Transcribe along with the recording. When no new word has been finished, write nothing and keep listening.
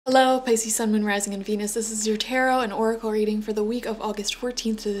Hello, Pisces, Sun, Moon, Rising, and Venus. This is your tarot and oracle reading for the week of August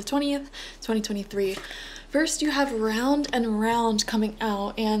 14th to the 20th, 2023. First, you have Round and Round coming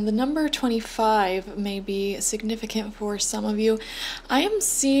out, and the number 25 may be significant for some of you. I am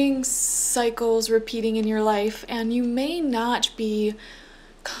seeing cycles repeating in your life, and you may not be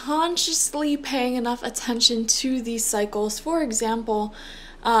consciously paying enough attention to these cycles. For example,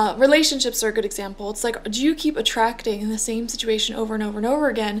 relationships are a good example. It's like, do you keep attracting the same situation over and over and over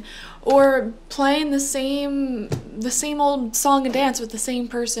again, or playing the same old song and dance with the same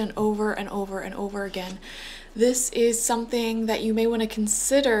person over and over and over again? This is something that you may want to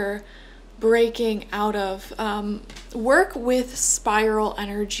consider breaking out of. Work with spiral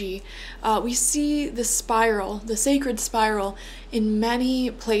energy. We see the spiral, the sacred spiral, in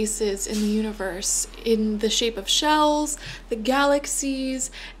many places in the universe, in the shape of shells, the galaxies.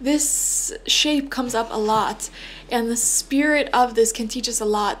 This shape comes up a lot, and the spirit of this can teach us a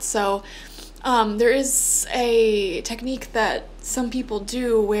lot. So there is a technique that some people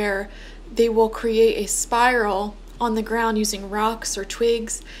do where they will create a spiral on the ground using rocks or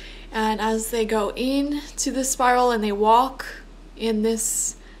twigs, and as they go into the spiral and they walk in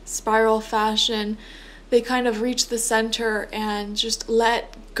this spiral fashion, they kind of reach the center and just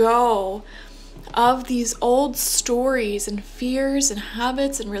let go of these old stories and fears and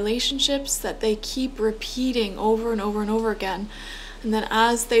habits and relationships that they keep repeating over and over and over again. And then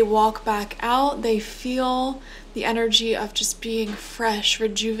as they walk back out, they feel the energy of just being fresh,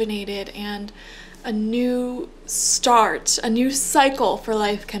 rejuvenated, and a new start, a new cycle for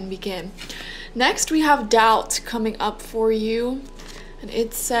life can begin. Next, we have Doubt coming up for you. And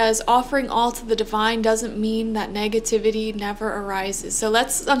it says, offering all to the divine doesn't mean that negativity never arises. So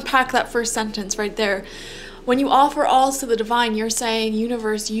let's unpack that first sentence right there. When you offer all to the divine, you're saying,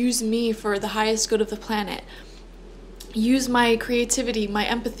 universe, use me for the highest good of the planet. Use my creativity, my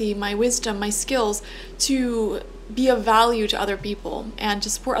empathy, my wisdom, my skills to be of value to other people and to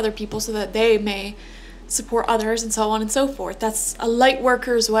support other people so that they may support others, and so on and so forth. That's a light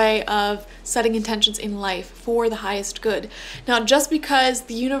worker's way of setting intentions in life for the highest good. Now, just because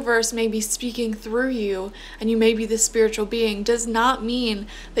the universe may be speaking through you and you may be this spiritual being does not mean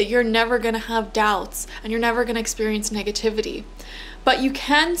that you're never going to have doubts and you're never going to experience negativity. But you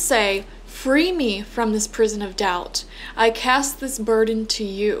can say, free me from this prison of doubt. I cast this burden to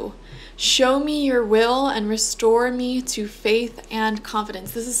you. Show me your will and restore me to faith and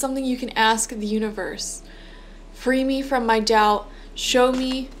confidence. This is something you can ask the universe. Free me from my doubt. Show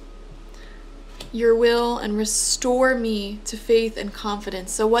me your will and restore me to faith and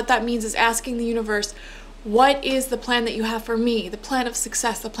confidence. So what that means is asking the universe, what is the plan that you have for me? The plan of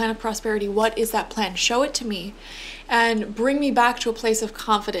success, the plan of prosperity. What is that plan? Show it to me and bring me back to a place of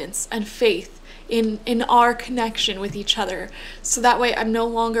confidence and faith in our connection with each other. So that way I'm no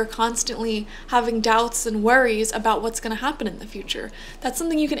longer constantly having doubts and worries about what's going to happen in the future. That's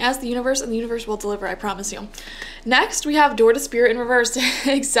something you can ask the universe, and the universe will deliver, I promise you. Next, we have Door to Spirit in reverse.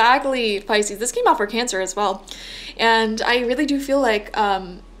 Exactly, Pisces. This came out for Cancer as well. And I really do feel like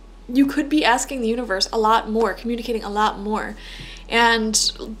you could be asking the universe a lot more, communicating a lot more. And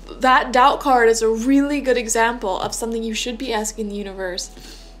that doubt card is a really good example of something you should be asking the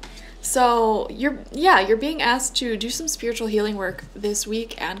universe. So you're being asked to do some spiritual healing work this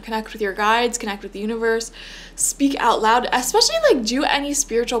week and connect with your guides, connect with the universe, speak out loud, especially like do any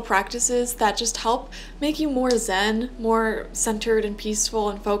spiritual practices that just help make you more zen, more centered and peaceful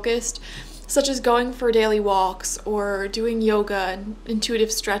and focused, such as going for daily walks or doing yoga and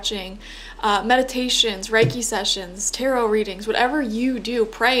intuitive stretching, meditations, Reiki sessions, tarot readings, whatever you do,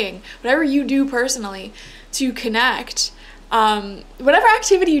 praying, whatever you do personally to connect. Whatever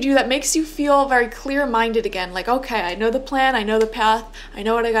activity you do that makes you feel very clear-minded again, like, okay, I know the plan, I know the path, I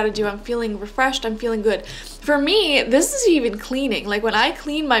know what I gotta do, I'm feeling refreshed, I'm feeling good. For me, this is even cleaning. Like when I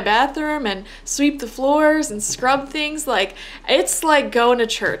clean my bathroom and sweep the floors and scrub things, like it's like going to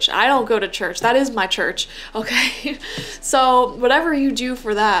church. I don't go to church, that is my church, okay? So whatever you do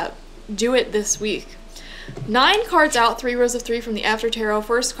for that, do it this week. 9 cards out, 3 rows of 3 from the After Tarot.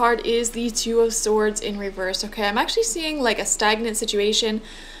 First card is the Two of Swords in reverse, okay? I'm actually seeing like a stagnant situation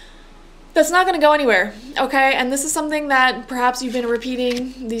that's not going to go anywhere, okay? And this is something that perhaps you've been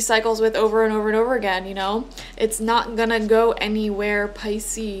repeating these cycles with over and over and over again, you know? It's not going to go anywhere,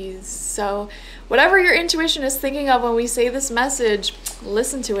 Pisces. So whatever your intuition is thinking of when we say this message,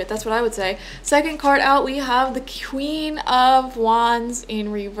 listen to it. That's what I would say. Second card out, we have the Queen of Wands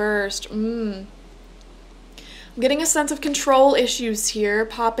in reversed. I'm getting a sense of control issues here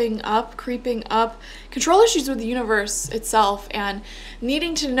popping up, creeping up. Control issues with the universe itself and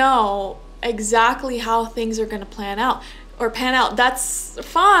needing to know exactly how things are going to plan out. or pan out, that's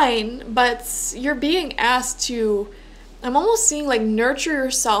fine, but you're being asked to, I'm almost seeing like nurture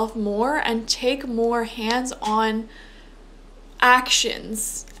yourself more and take more hands-on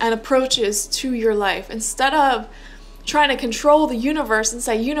actions and approaches to your life instead of trying to control the universe and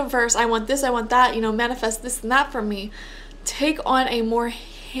say, universe, I want this, I want that, manifest this and that for me. Take on a more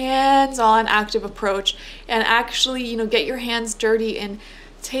hands-on active approach and actually, get your hands dirty in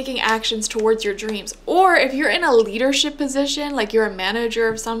taking actions towards your dreams. Or if you're in a leadership position, like you're a manager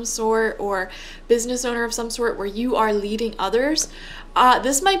of some sort or business owner of some sort where you are leading others,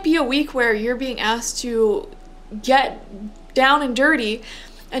 this might be a week where you're being asked to get down and dirty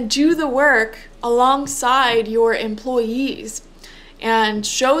and do the work alongside your employees and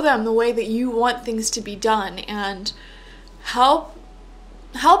show them the way that you want things to be done and help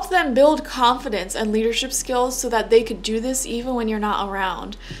them build confidence and leadership skills so that they could do this even when you're not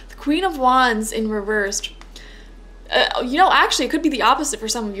around. The Queen of Wands in reversed, actually it could be the opposite for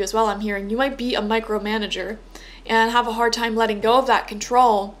some of you as well. I'm hearing you might be a micromanager and have a hard time letting go of that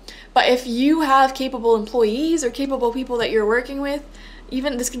control. But if you have capable employees or capable people that you're working with,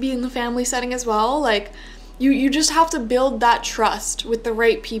 even this could be in the family setting as well, like you just have to build that trust with the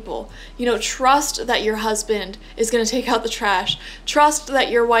right people. Trust that your husband is going to take out the trash. Trust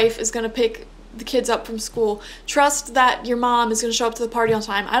that your wife is going to pick the kids up from school. Trust that your mom is going to show up to the party on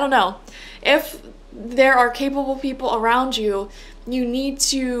time. I don't know. If there are capable people around you, you need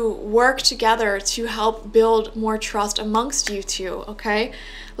to work together to help build more trust amongst you two, okay?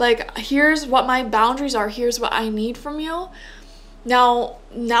 Like, here's what my boundaries are. Here's what I need from you. Now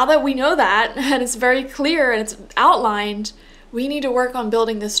that we know that, and it's very clear and it's outlined, we need to work on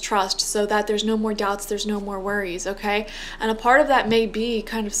building this trust so that there's no more doubts, there's no more worries, okay? And a part of that may be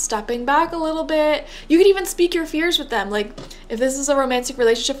kind of stepping back a little bit. You could even speak your fears with them. Like, if this is a romantic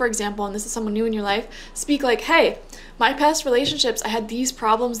relationship, for example, and this is someone new in your life, speak like, hey, my past relationships, I had these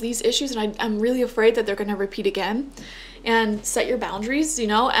problems, these issues, and I'm really afraid that they're going to repeat again. And set your boundaries,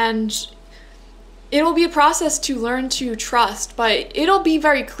 and it'll be a process to learn to trust, but it'll be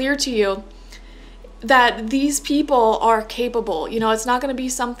very clear to you that these people are capable. It's not going to be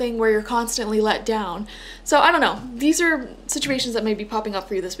something where you're constantly let down. So I don't know. These are situations that may be popping up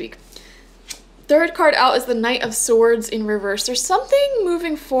for you this week. Third card out is the Knight of Swords in reverse. There's something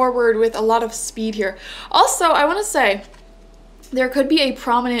moving forward with a lot of speed here. Also, I want to say there could be a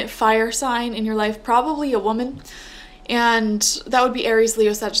prominent fire sign in your life, probably a woman. And that would be Aries,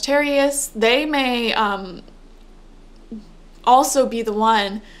 Leo, Sagittarius. They may also be the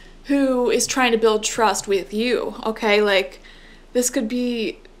one who is trying to build trust with you, okay? Like, this could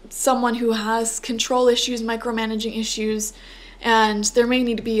be someone who has control issues, micromanaging issues, and there may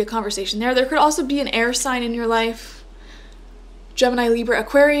need to be a conversation there. There could also be an air sign in your life, Gemini, Libra,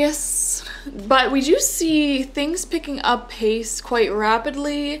 Aquarius. But we do see things picking up pace quite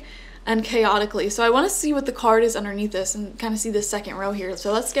rapidly and chaotically. So I want to see what the card is underneath this and kind of see the second row here.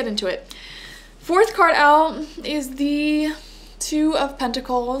 So let's get into it. Fourth card out is the Two of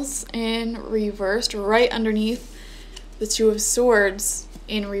Pentacles in reversed, right underneath the Two of Swords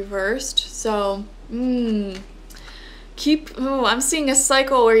in reversed. So, I'm seeing a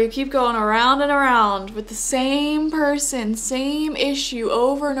cycle where you keep going around and around with the same person, same issue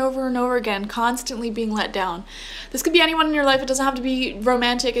over and over and over again, constantly being let down. This could be anyone in your life. It doesn't have to be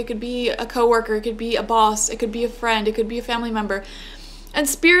romantic. It could be a coworker. It could be a boss. It could be a friend. It could be a family member. And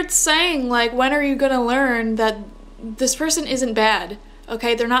Spirit's saying, like, when are you going to learn that this person isn't bad?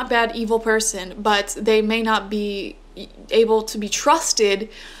 Okay, they're not bad, evil person, but they may not be able to be trusted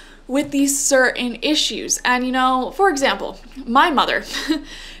with these certain issues. And for example, my mother,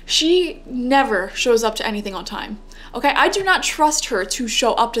 she never shows up to anything on time. Okay, I do not trust her to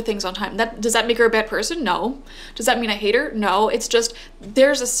show up to things on time. Does that make her a bad person? No. Does that mean I hate her? No. It's just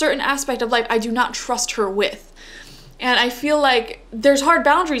there's a certain aspect of life I do not trust her with. And I feel like there's hard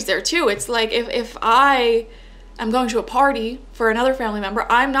boundaries there too. It's like if I am going to a party for another family member,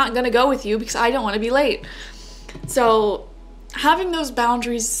 I'm not going to go with you because I don't want to be late. So having those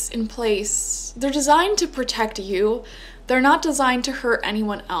boundaries in place, they're designed to protect you. They're not designed to hurt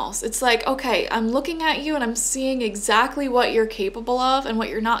anyone else. It's like, okay, I'm looking at you and I'm seeing exactly what you're capable of and what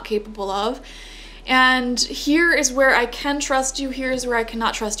you're not capable of. And here is where I can trust you. Here is where I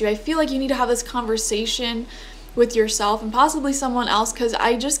cannot trust you. I feel like you need to have this conversation with yourself and possibly someone else, because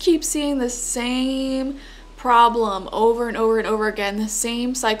I just keep seeing the same problem over and over and over again. The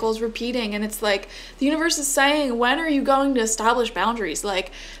same cycles repeating. And it's like the universe is saying, when are you going to establish boundaries?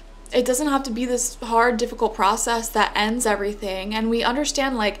 Like, it doesn't have to be this hard, difficult process that ends everything. And we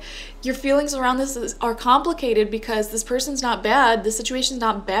understand like your feelings around this are complicated because this person's not bad, the situation's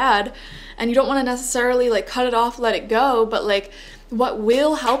not bad, and you don't want to necessarily like cut it off, let it go. But like what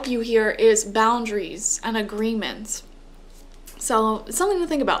will help you here is boundaries and agreements. So it's something to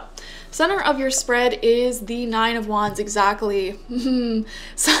think about. Center of your spread is the 9 of Wands, exactly.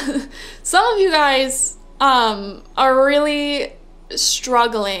 So, some of you guys are really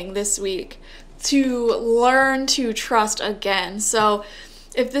struggling this week to learn to trust again. So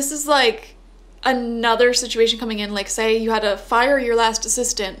if this is like another situation coming in, like say you had to fire your last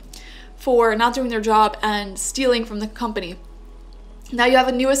assistant for not doing their job and stealing from the company. Now you have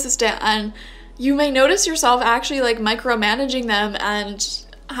a new assistant and you may notice yourself actually like micromanaging them and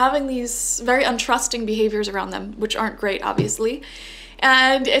having these very untrusting behaviors around them, which aren't great, obviously.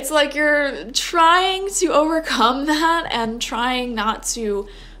 And it's like you're trying to overcome that and trying not to,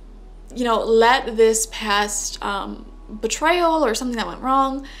 you know, let this past betrayal or something that went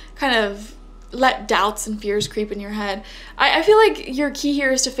wrong kind of let doubts and fears creep in your head. I feel like your key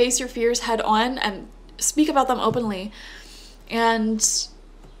here is to face your fears head on and speak about them openly. And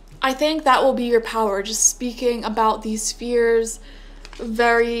I think that will be your power, just speaking about these fears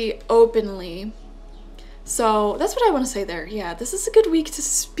very openly. So that's what I want to say there. Yeah, this is a good week to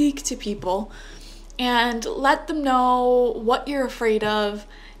speak to people and let them know what you're afraid of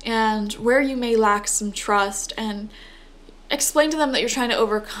and where you may lack some trust, and explain to them that you're trying to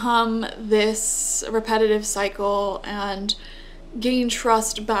overcome this repetitive cycle and gain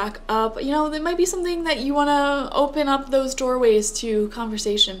trust back up. You know, there might be something that you want to open up those doorways to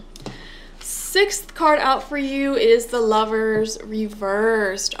conversation. 6th card out for you is the Lovers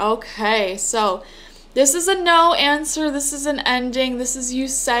reversed. Okay, so this is a no answer. This is an ending. This is you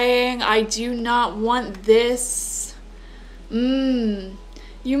saying, I do not want this.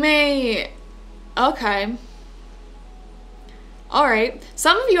 You may, okay. All right.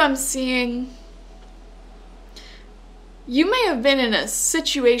 Some of you I'm seeing, you may have been in a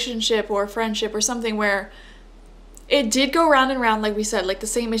situationship or a friendship or something where it did go round and round, like we said, like the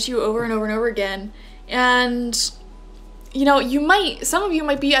same issue over and over and over again. And, you know, some of you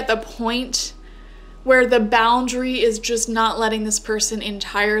might be at the point where the boundary is just not letting this person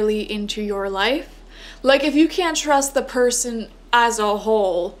entirely into your life. Like if you can't trust the person as a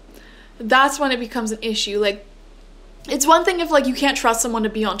whole, that's when it becomes an issue. Like it's one thing if like you can't trust someone to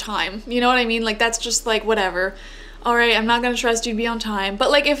be on time, you know what I mean? Like that's just like whatever. All right, I'm not gonna trust you to be on time. But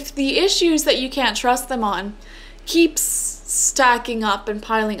like if the issues that you can't trust them on keeps stacking up and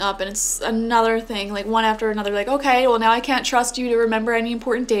piling up, and it's another thing, like one after another, like okay, well now I can't trust you to remember any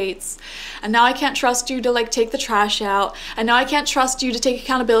important dates, and now I can't trust you to like take the trash out, and now I can't trust you to take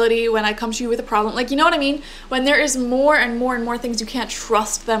accountability when I come to you with a problem. Like, you know what I mean? When there is more and more and more things you can't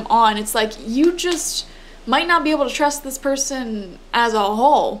trust them on, it's like you just might not be able to trust this person as a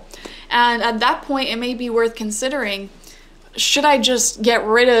whole. And at that point it may be worth considering, should I just get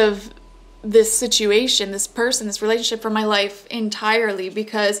rid of this situation, this person, this relationship from my life entirely,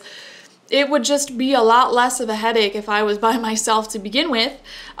 because it would just be a lot less of a headache if I was by myself to begin with.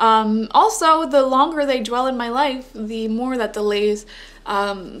 Also, the longer they dwell in my life, the more that delays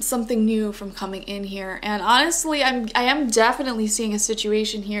something new from coming in here. And honestly, I am definitely seeing a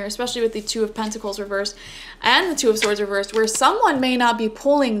situation here, especially with the 2 of Pentacles reversed and the 2 of Swords reversed, where someone may not be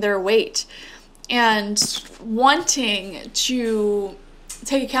pulling their weight and wanting to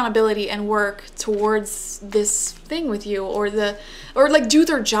take accountability and work towards this thing with you, or like do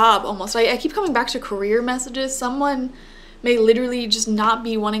their job almost. I keep coming back to career messages. Someone may literally just not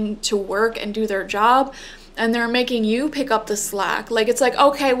be wanting to work and do their job, and they're making you pick up the slack. Like it's like,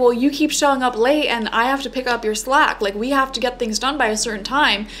 okay, well you keep showing up late and I have to pick up your slack. Like we have to get things done by a certain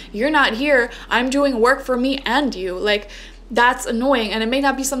time. You're not here. I'm doing work for me and you. Like that's annoying, and it may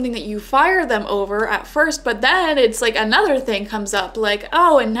not be something that you fire them over at first, but then it's like another thing comes up, like,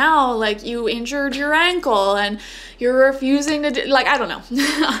 oh, and now like you injured your ankle and you're refusing to do, like, I don't know.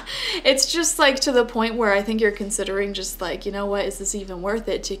 It's just like to the point where I think you're considering just like, you know what, is this even worth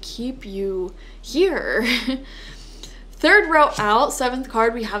it to keep you here? 3rd row out, 7th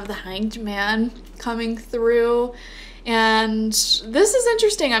card, we have the Hanged Man coming through. And this is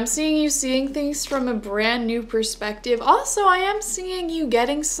interesting. I'm seeing you seeing things from a brand new perspective. Also, I am seeing you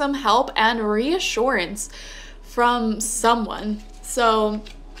getting some help and reassurance from someone. So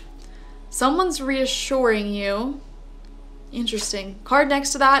someone's reassuring you. Interesting. Card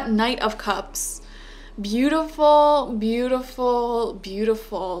next to that, Knight of Cups. Beautiful, beautiful,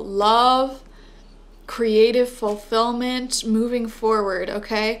 beautiful. Love, creative fulfillment, moving forward.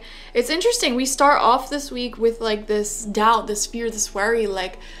 Okay, it's interesting. We start off this week with like this doubt, this fear, this worry,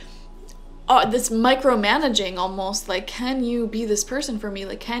 like this micromanaging almost, like, can you be this person for me?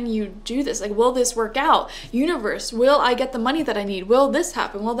 Like, can you do this? Like, will this work out? Universe, will I get the money that I need? Will this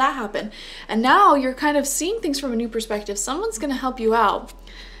happen? Will that happen? And now you're kind of seeing things from a new perspective. Someone's going to help you out,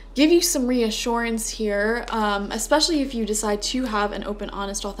 give you some reassurance here, especially if you decide to have an open,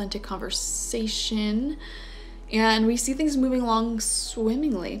 honest, authentic conversation. And we see things moving along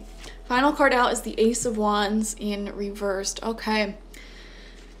swimmingly. Final card out is the Ace of Wands in reversed. Okay.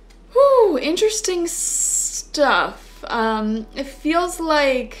 Whew, interesting stuff. It feels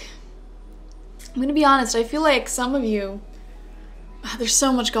like, I'm going to be honest, I feel like some of you, there's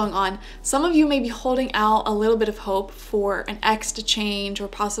so much going on. Some of you may be holding out a little bit of hope for an ex to change or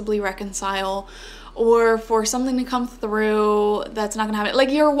possibly reconcile, or for something to come through that's not going to happen. Like,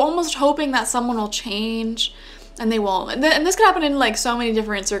 you're almost hoping that someone will change, and they won't. And this could happen in like so many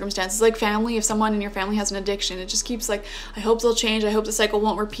different circumstances. Like family, if someone in your family has an addiction, it just keeps like, I hope they'll change, I hope the cycle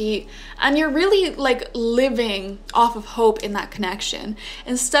won't repeat. And you're really like living off of hope in that connection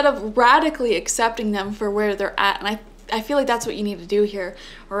instead of radically accepting them for where they're at. And I feel like that's what you need to do here.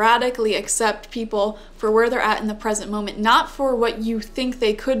 Radically accept people for where they're at in the present moment, not for what you think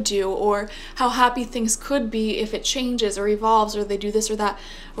they could do or how happy things could be if it changes or evolves or they do this or that.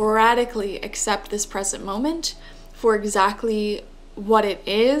 Radically accept this present moment for exactly what it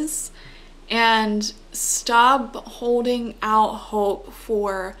is, and stop holding out hope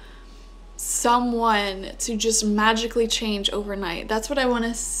for someone to just magically change overnight. That's what I want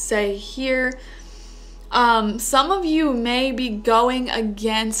to say here. Some of you may be going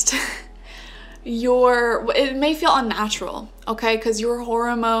against it may feel unnatural, okay, because your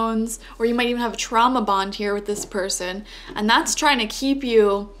hormones, or you might even have a trauma bond here with this person, and that's trying to keep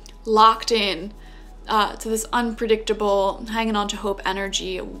you locked in to this unpredictable, hanging on to hope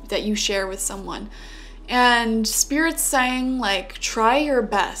energy that you share with someone. And Spirit's saying, like, try your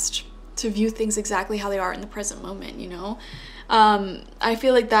best to view things exactly how they are in the present moment, you know? I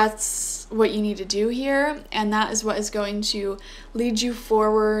feel like that's what you need to do here, and that is what is going to lead you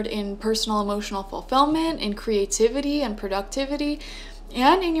forward in personal emotional fulfillment, in creativity and productivity,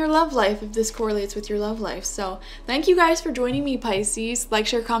 and in your love life, if this correlates with your love life. So thank you guys for joining me, Pisces. Like,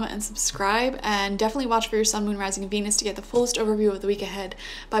 share, comment, and subscribe, and definitely watch for your sun, moon, rising, and Venus to get the fullest overview of the week ahead.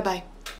 Bye bye.